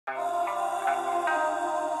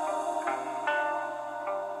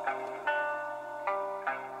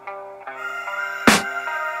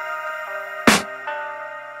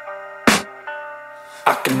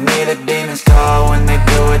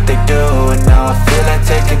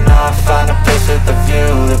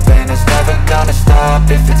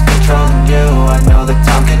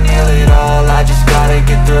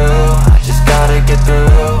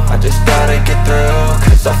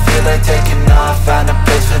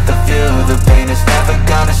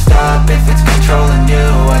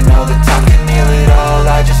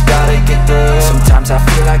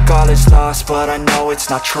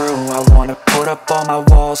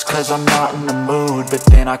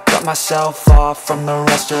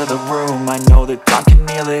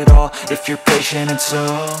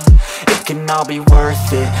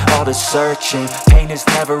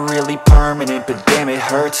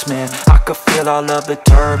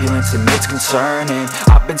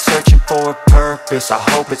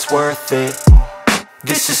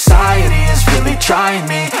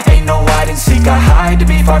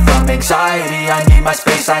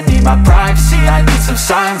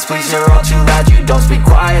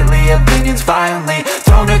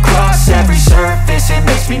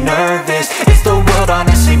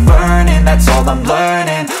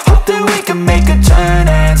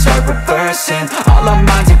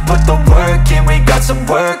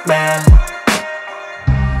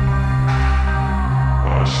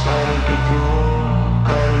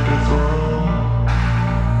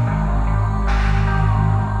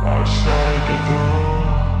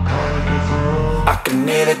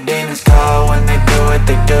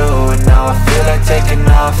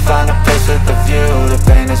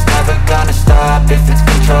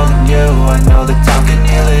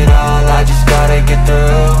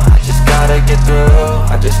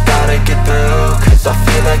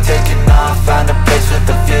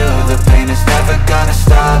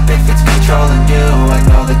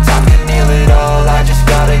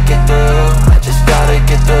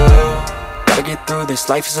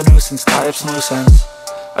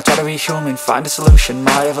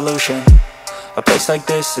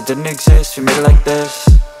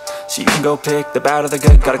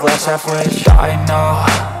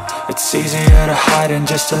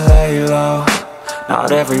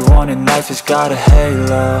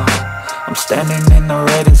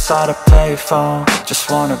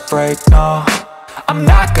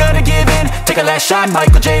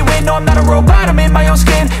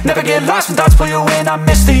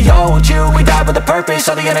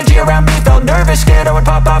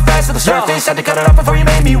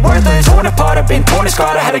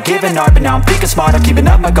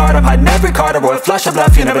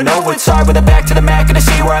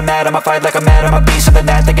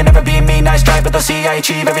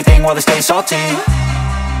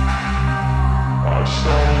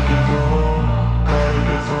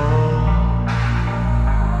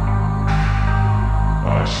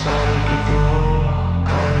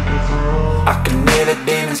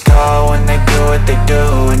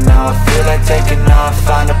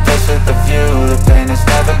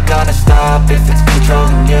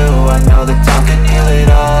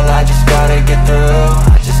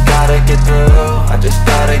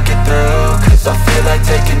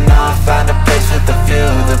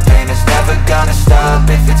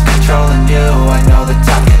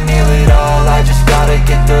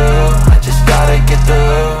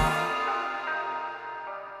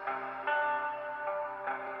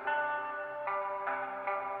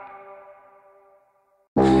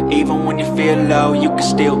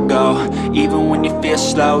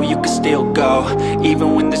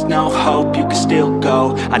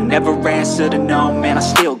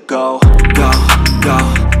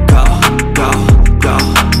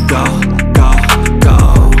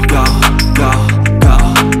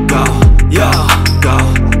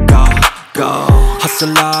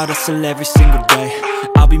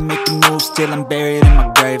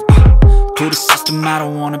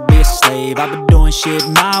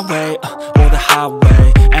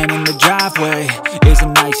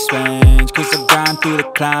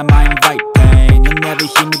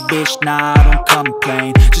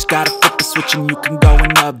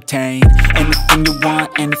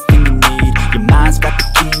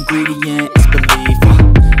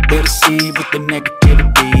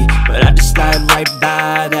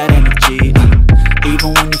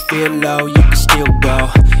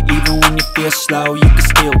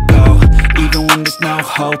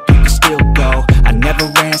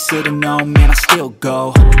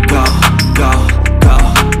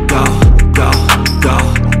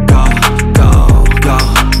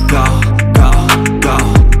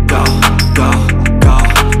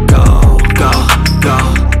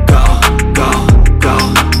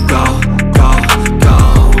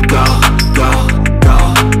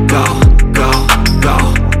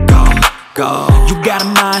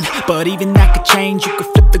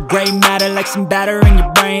gray matter like some batter in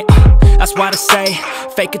your brain. That's why they say,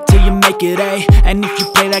 fake it till you make it A. And if you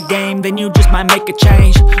play that game, then you just might make a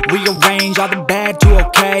change. Rearrange all the bad to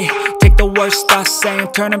okay. Take the worst thoughts saying,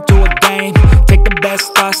 turn them to a game. Take the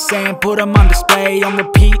best thoughts saying, put them on display. On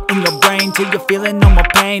repeat in your brain till you're feeling no more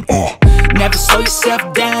pain. Never slow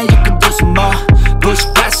yourself down, you can do some more. Push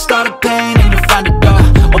past all the pain and you'll find a door.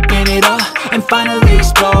 Open it up and finally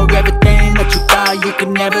explore everything that you thought you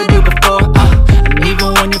could never do before. And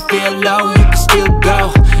even when you feel low, you can still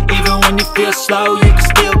go. Even when you feel slow, you can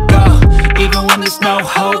still go. Even when there's no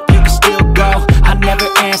hope, you can still go. I never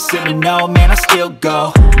answer to no, man, I still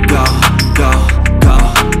go. Go, go, go,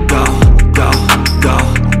 go, go, go,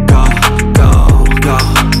 go, go, go,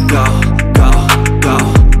 go.